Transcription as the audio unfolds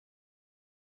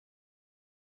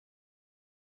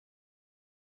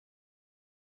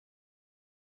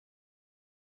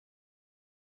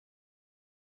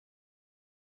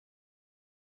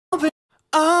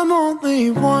I'm only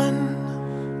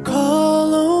one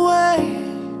call away.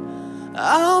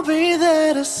 I'll be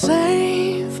there to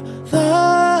save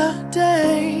the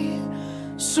day.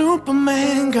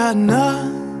 Superman got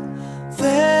nothing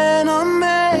on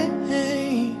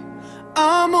me.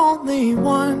 I'm only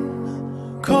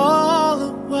one call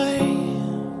away.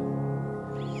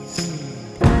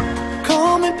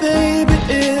 Call me baby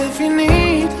if you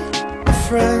need a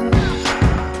friend.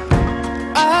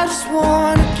 I just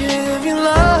wanna give you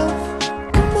love.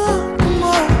 Come on, come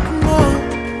on, come on.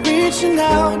 Reaching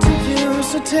out to you,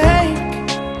 so take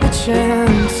a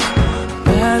chance. No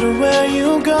matter where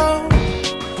you go,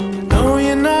 you know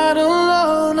you're not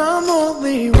alone. I'm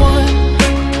only one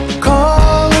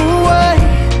call away.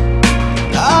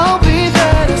 I'll be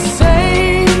there to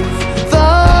save the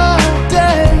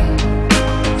day.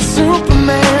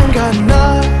 Superman got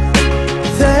nothing.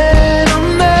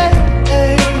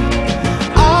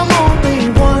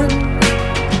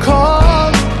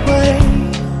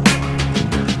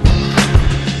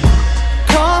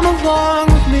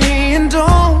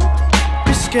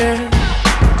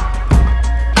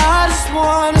 I just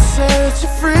wanna set you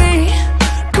free.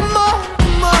 Come on,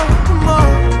 come on, come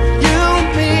on. You and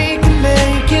me can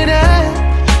make it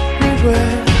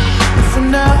anywhere. And for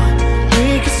now, we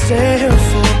can stay here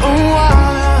for a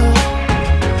while.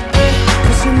 Hey,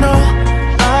 'cause you know,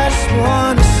 I just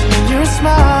wanna see you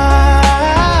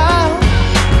smile.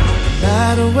 No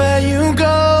matter where you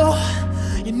go,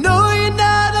 you know you're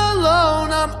not alone.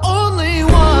 I'm only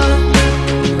one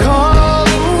call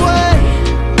away.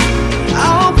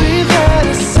 I'll be there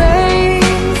to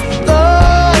save the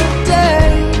day.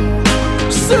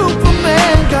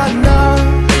 Superman got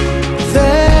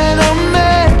nothing on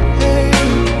me.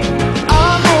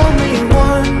 I'm only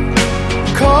one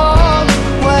call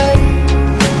away.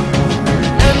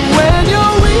 And when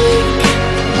you're weak,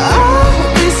 I'll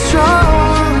be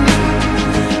strong.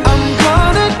 I'm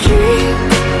gonna keep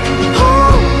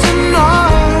holding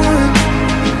on.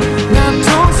 Now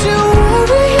don't you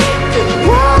worry, it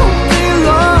won't be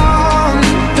long,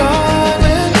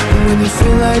 darling. When you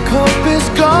feel like hope is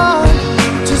gone,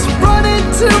 just run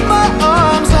into my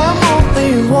arms. I'm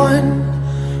only one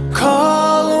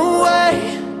call away.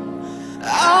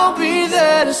 I'll be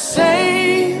there to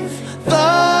save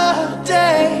the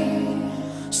day.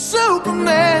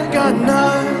 Superman got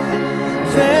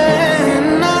nothing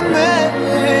on me.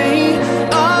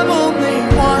 I'm only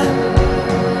one.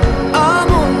 I'm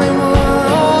only one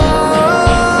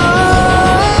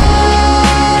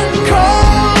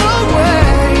call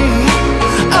away.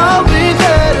 I'll be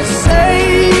there to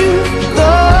save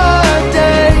the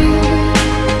day.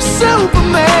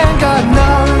 Superman